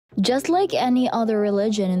Just like any other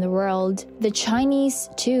religion in the world, the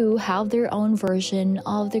Chinese too have their own version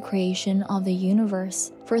of the creation of the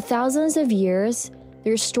universe. For thousands of years,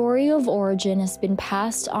 their story of origin has been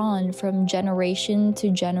passed on from generation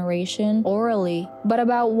to generation orally. But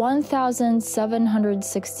about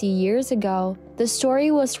 1,760 years ago, the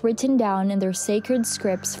story was written down in their sacred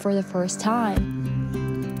scripts for the first time.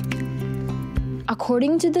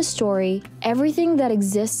 According to the story, everything that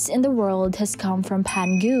exists in the world has come from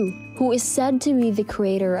Pangu, who is said to be the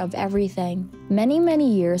creator of everything.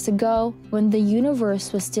 Many years ago, when the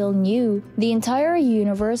universe was still new, the entire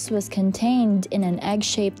universe was contained in an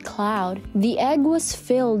egg-shaped cloud. The egg was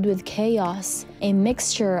filled with chaos, a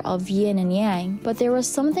mixture of yin and yang, but there was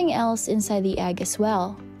something else inside the egg as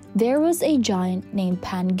well. There was a giant named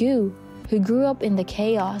Pangu, who grew up in the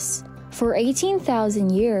chaos. For 18,000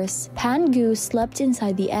 years, Pangu slept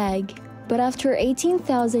inside the egg, but after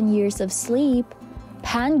 18,000 years of sleep,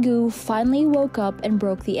 Pangu finally woke up and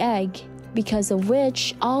broke the egg, because of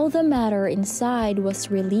which all the matter inside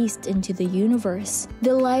was released into the universe.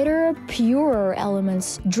 The lighter, purer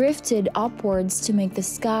elements drifted upwards to make the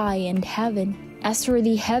sky and heaven. As for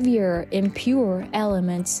the heavier, impure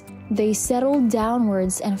elements, they settled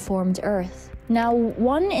downwards and formed Earth. Now,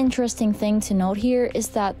 one interesting thing to note here is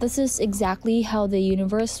that this is exactly how the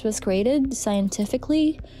universe was created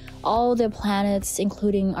scientifically. All the planets,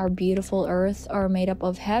 including our beautiful Earth, are made up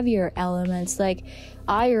of heavier elements like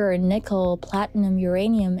iron, nickel, platinum,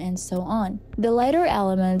 uranium, and so on. The lighter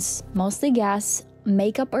elements, mostly gas,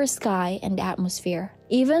 make up our sky and atmosphere.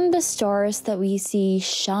 Even the stars that we see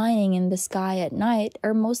shining in the sky at night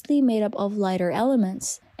are mostly made up of lighter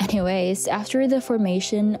elements. Anyways, after the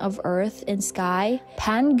formation of Earth and sky,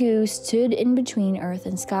 Pangu stood in between Earth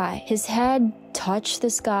and sky. His head touched the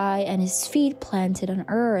sky and his feet planted on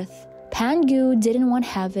Earth. Pangu didn't want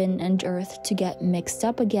heaven and Earth to get mixed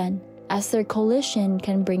up again, as their collision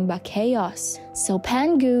can bring back chaos. So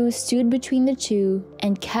Pangu stood between the two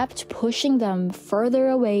and kept pushing them further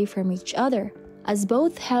away from each other. As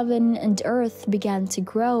both heaven and Earth began to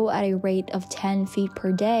grow at a rate of 10 feet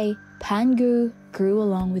per day, Pangu grew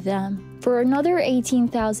along with them. For another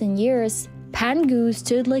 18,000 years, Pangu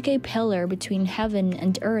stood like a pillar between heaven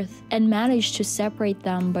and Earth and managed to separate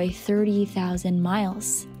them by 30,000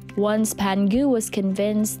 miles. Once Pangu was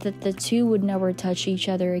convinced that the two would never touch each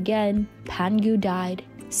other again, Pangu died.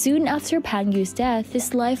 Soon after Pangu's death,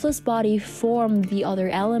 his lifeless body formed the other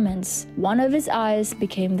elements. One of his eyes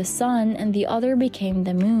became the sun and the other became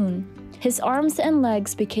the moon. His arms and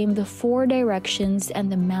legs became the four directions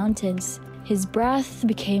and the mountains. His breath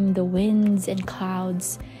became the winds and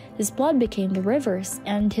clouds. His blood became the rivers,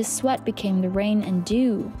 and his sweat became the rain and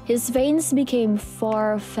dew. His veins became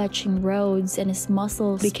far-fetching roads, and his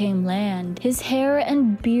muscles became land. His hair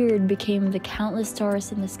and beard became the countless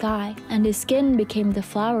stars in the sky, and his skin became the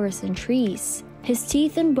flowers and trees. His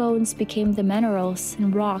teeth and bones became the minerals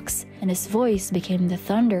and rocks, and his voice became the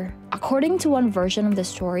thunder. According to one version of the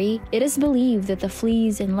story, it is believed that the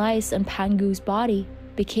fleas and lice on Pangu's body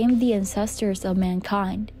became the ancestors of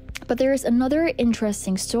mankind. But there is another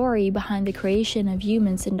interesting story behind the creation of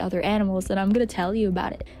humans and other animals, and I'm gonna tell you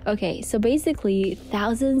about it. Okay, so basically,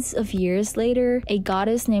 thousands of years later, a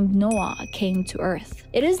goddess named Noah came to Earth.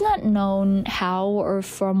 It is not known how or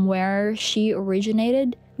from where she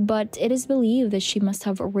originated, but it is believed that she must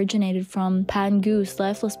have originated from Pangu's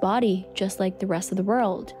lifeless body, just like the rest of the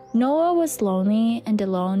world. Noah was lonely and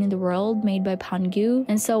alone in the world made by Pangu,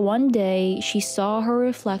 and so one day she saw her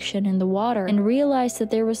reflection in the water and realized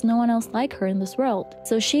that there was no one else like her in this world.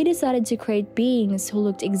 So she decided to create beings who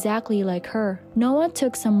looked exactly like her. Noah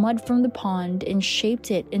took some mud from the pond and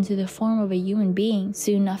shaped it into the form of a human being.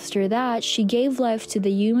 Soon after that, she gave life to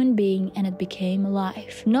the human being and it became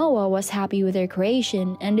alive. Noah was happy with her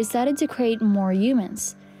creation and decided to create more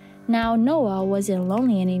humans. Now Noah wasn't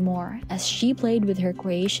lonely anymore, as she played with her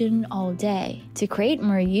creation all day. To create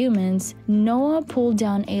more humans, Noah pulled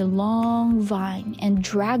down a long vine and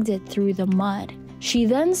dragged it through the mud. She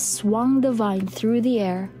then swung the vine through the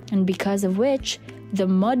air, and because of which, the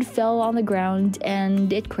mud fell on the ground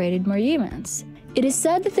and it created more humans. It is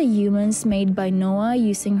said that the humans made by Noah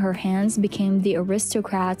using her hands became the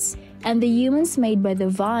aristocrats, and the humans made by the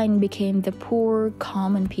vine became the poor,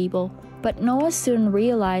 common people. But Noah soon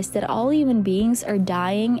realized that all human beings are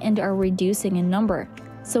dying and are reducing in number.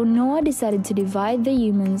 So Noah decided to divide the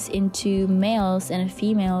humans into males and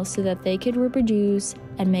females so that they could reproduce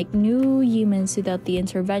and make new humans without the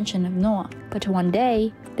intervention of Noah. But one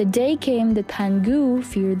day, the day came that Pangu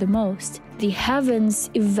feared the most. The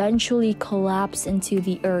heavens eventually collapsed into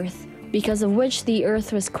the earth, because of which the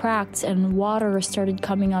earth was cracked and water started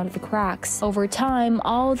coming out of the cracks. Over time,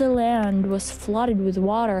 all the land was flooded with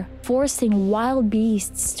water, forcing wild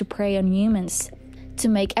beasts to prey on humans. To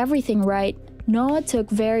make everything right, Noah took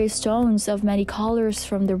various stones of many colors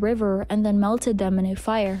from the river and then melted them in a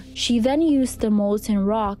fire. She then used the molten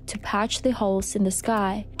rock to patch the holes in the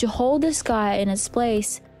sky. To hold the sky in its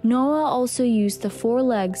place, Noah also used the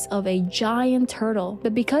forelegs of a giant turtle.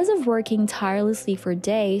 But because of working tirelessly for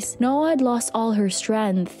days, Noah had lost all her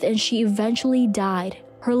strength and she eventually died.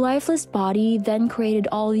 Her lifeless body then created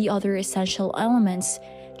all the other essential elements,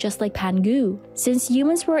 just like Pangu. Since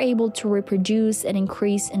humans were able to reproduce and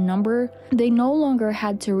increase in number, they no longer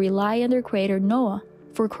had to rely on their creator Noah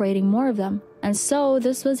for creating more of them. And so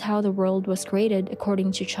this was how the world was created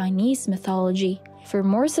according to Chinese mythology. For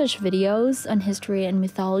more such videos on history and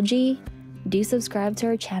mythology, do subscribe to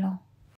our channel.